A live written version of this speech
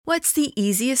What's the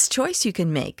easiest choice you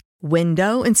can make?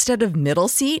 Window instead of middle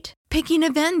seat? Picking a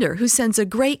vendor who sends a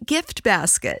great gift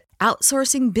basket?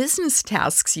 Outsourcing business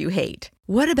tasks you hate?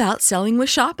 What about selling with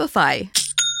Shopify?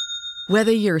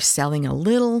 Whether you're selling a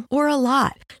little or a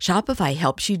lot, Shopify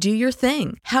helps you do your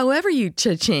thing, however you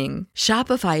cha-ching.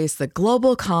 Shopify is the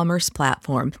global commerce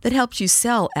platform that helps you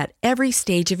sell at every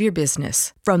stage of your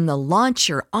business. From the launch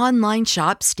your online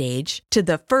shop stage to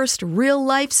the first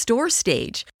real-life store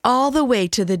stage, all the way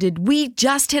to the did we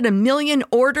just hit a million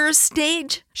orders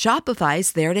stage.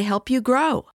 Shopify's there to help you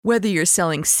grow. Whether you're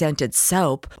selling scented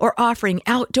soap or offering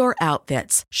outdoor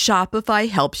outfits, Shopify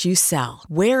helps you sell.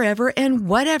 Wherever and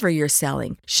whatever you're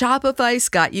selling, Shopify's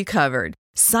got you covered.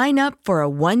 Sign up for a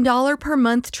 $1 per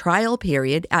month trial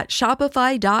period at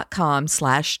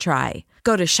shopify.com/try.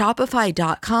 Go to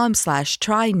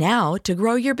shopify.com/try now to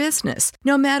grow your business,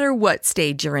 no matter what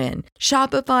stage you're in.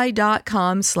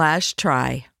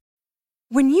 Shopify.com/try.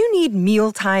 When you need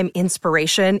mealtime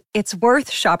inspiration, it's worth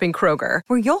shopping Kroger,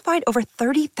 where you'll find over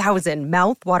 30,000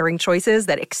 mouth-watering choices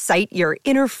that excite your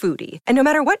inner foodie. And no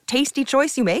matter what tasty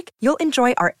choice you make, you'll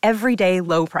enjoy our everyday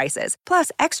low prices, plus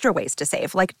extra ways to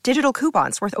save, like digital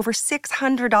coupons worth over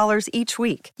 $600 each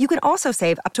week. You can also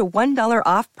save up to $1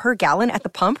 off per gallon at the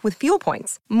pump with fuel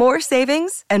points. More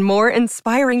savings and more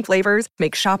inspiring flavors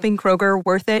make shopping Kroger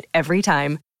worth it every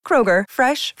time. Kroger,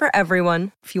 fresh for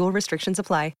everyone. Fuel restrictions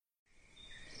apply.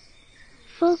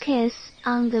 Focus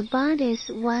on the body's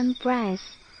one breath.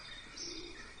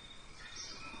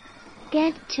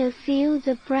 Get to feel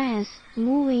the breath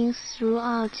moving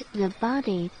throughout the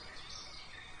body.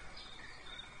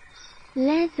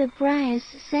 Let the breath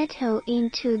settle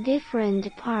into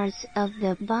different parts of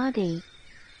the body.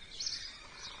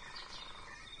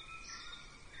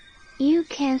 You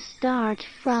can start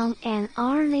from an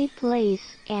early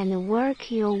place and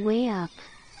work your way up.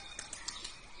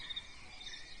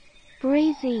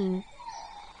 Breathe in.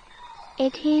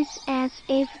 It is as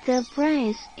if the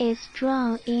breath is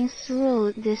drawn in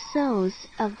through the soles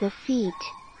of the feet,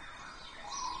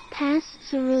 pass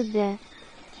through the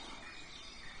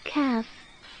calf,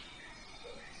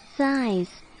 thighs,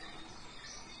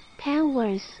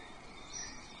 pelvis,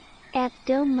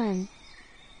 abdomen,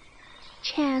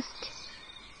 chest,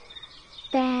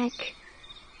 back,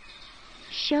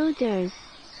 shoulders,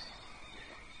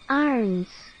 arms,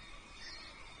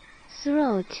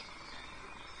 throat,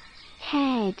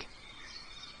 head,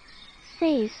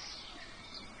 face,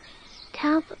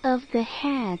 top of the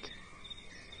head,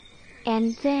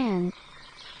 and then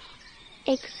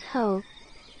exhale.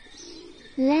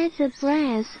 Let the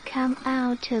breath come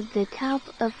out of the top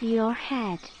of your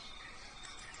head,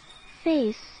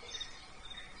 face,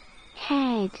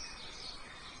 head,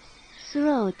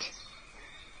 throat,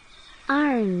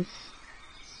 arms,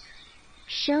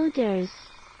 shoulders,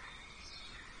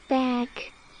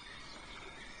 back,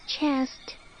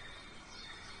 chest,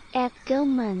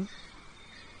 abdomen,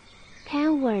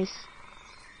 pelvis,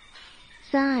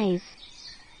 thighs,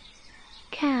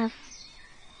 calf,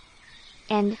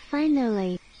 and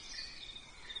finally,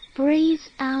 breathe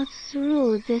out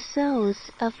through the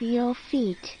soles of your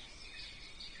feet.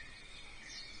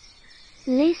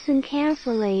 Listen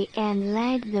carefully and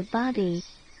let the body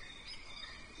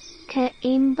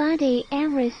embody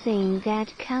everything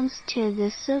that comes to the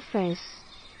surface.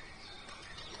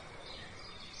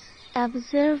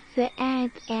 Observe the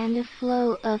ebb and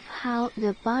flow of how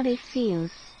the body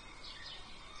feels.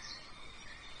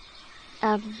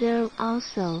 Observe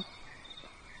also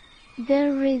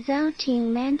the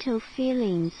resulting mental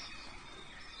feelings,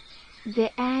 the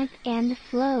ebb and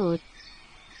flow.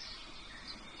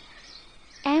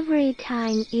 Every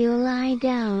time you lie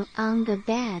down on the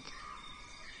bed,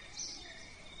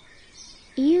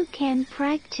 you can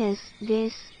practice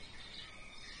this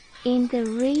in the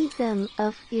rhythm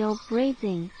of your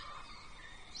breathing.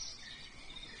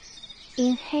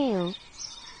 Inhale.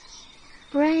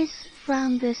 Breath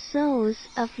from the soles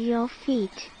of your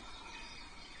feet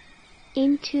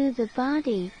into the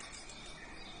body.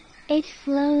 It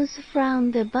flows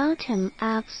from the bottom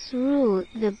up through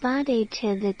the body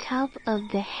to the top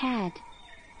of the head.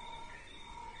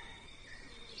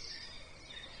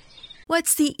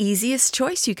 What's the easiest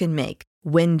choice you can make?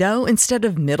 Window instead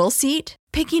of middle seat?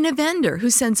 Picking a vendor who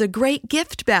sends a great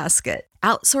gift basket?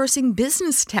 Outsourcing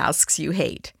business tasks you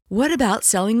hate? What about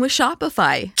selling with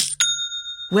Shopify?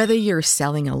 Whether you're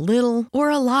selling a little or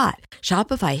a lot,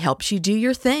 Shopify helps you do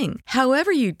your thing,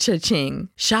 however you cha-ching.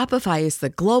 Shopify is the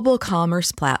global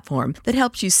commerce platform that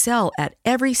helps you sell at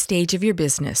every stage of your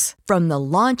business. From the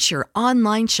launch your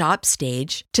online shop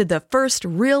stage to the first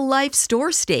real-life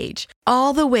store stage,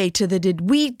 all the way to the did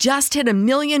we just hit a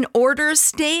million orders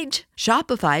stage.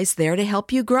 Shopify's there to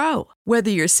help you grow.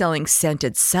 Whether you're selling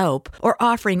scented soap or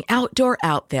offering outdoor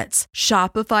outfits,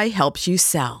 Shopify helps you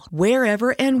sell.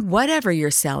 Wherever and whatever you're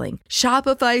selling,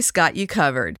 Shopify's got you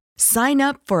covered. Sign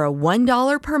up for a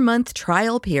 $1 per month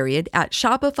trial period at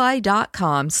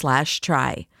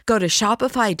shopify.com/try. Go to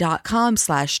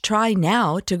shopify.com/try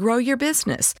now to grow your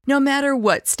business, no matter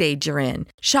what stage you're in.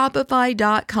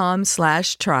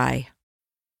 Shopify.com/try.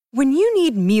 When you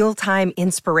need mealtime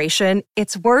inspiration,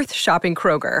 it's worth shopping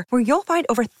Kroger, where you'll find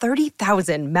over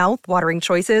 30,000 mouth-watering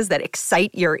choices that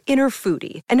excite your inner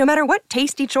foodie. And no matter what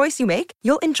tasty choice you make,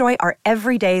 you'll enjoy our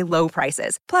everyday low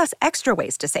prices, plus extra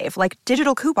ways to save, like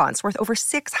digital coupons worth over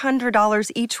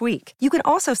 $600 each week. You can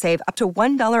also save up to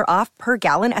 $1 off per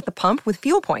gallon at the pump with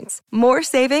fuel points. More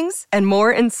savings and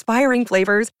more inspiring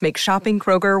flavors make shopping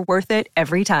Kroger worth it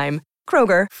every time.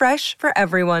 Kroger, fresh for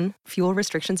everyone. Fuel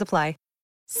restrictions apply.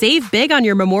 Save big on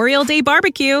your Memorial Day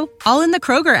barbecue, all in the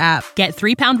Kroger app. Get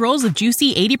 3-pound rolls of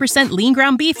juicy 80% lean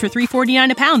ground beef for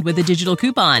 $3.49 a pound with a digital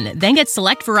coupon. Then get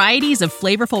select varieties of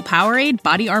flavorful Powerade,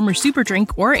 Body Armor Super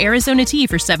Drink, or Arizona tea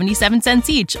for 77 cents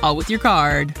each, all with your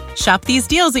card. Shop these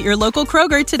deals at your local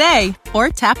Kroger today, or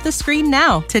tap the screen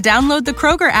now to download the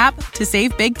Kroger app to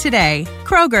save big today.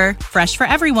 Kroger, fresh for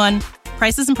everyone.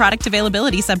 Prices and product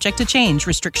availability subject to change.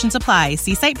 Restrictions apply.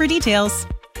 See site for details.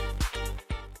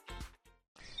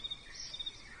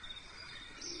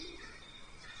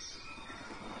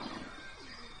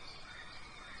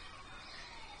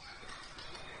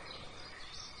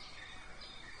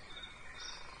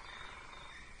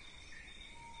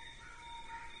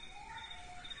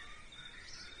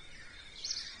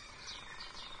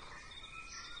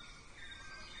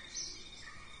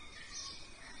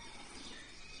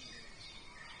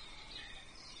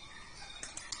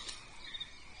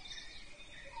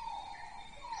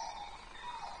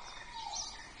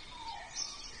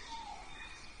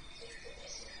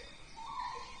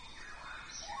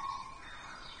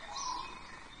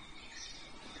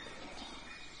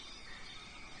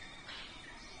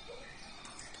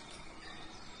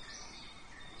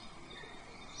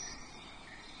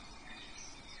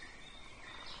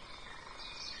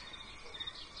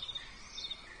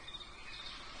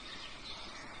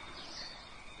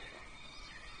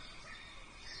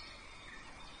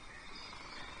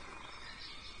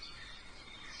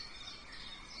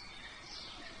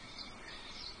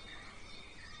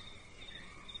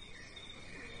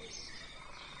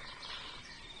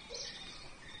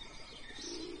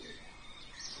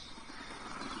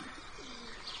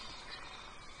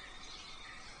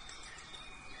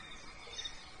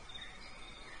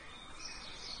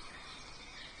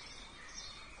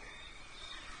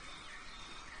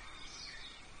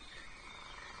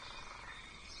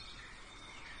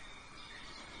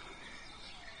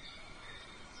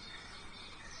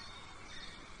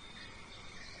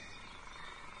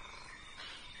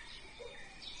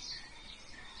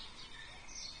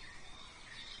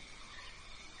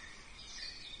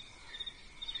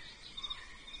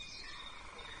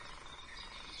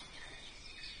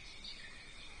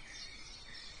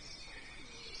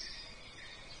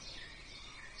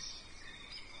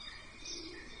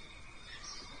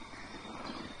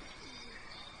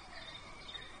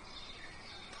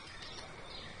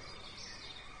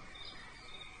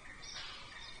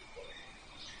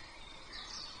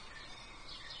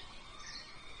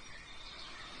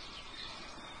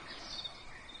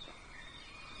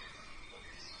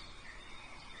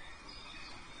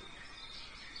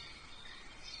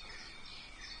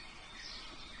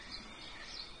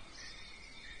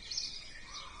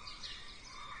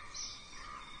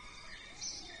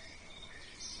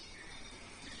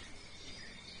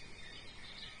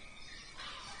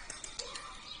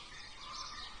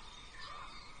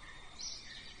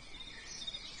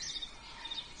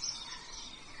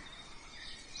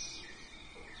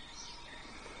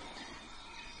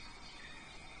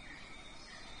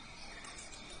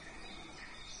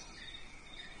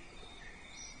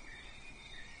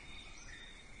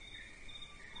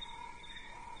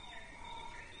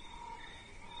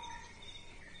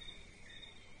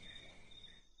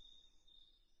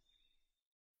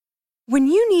 When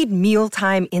you need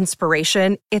mealtime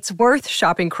inspiration, it's worth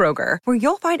shopping Kroger, where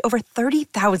you'll find over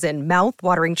 30,000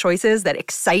 mouth-watering choices that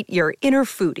excite your inner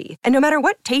foodie. And no matter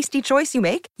what tasty choice you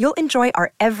make, you'll enjoy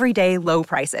our everyday low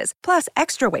prices, plus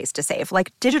extra ways to save,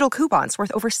 like digital coupons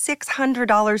worth over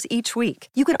 $600 each week.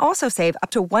 You can also save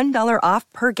up to $1 off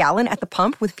per gallon at the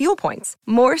pump with fuel points.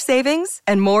 More savings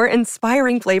and more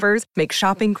inspiring flavors make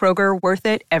shopping Kroger worth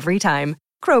it every time.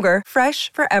 Kroger,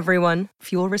 fresh for everyone.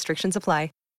 Fuel restrictions apply.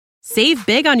 Save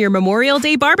big on your Memorial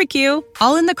Day barbecue,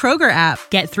 all in the Kroger app.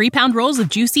 Get 3-pound rolls of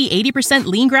juicy 80%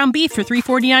 lean ground beef for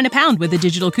 $3.49 a pound with a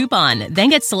digital coupon. Then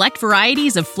get select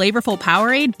varieties of flavorful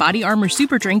Powerade, Body Armor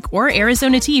Super Drink, or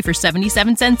Arizona tea for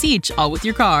 77 cents each, all with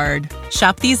your card.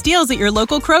 Shop these deals at your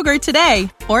local Kroger today,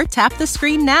 or tap the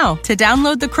screen now to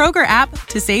download the Kroger app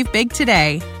to save big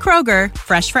today. Kroger,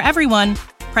 fresh for everyone.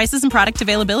 Prices and product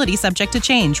availability subject to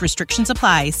change. Restrictions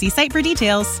apply. See site for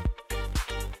details.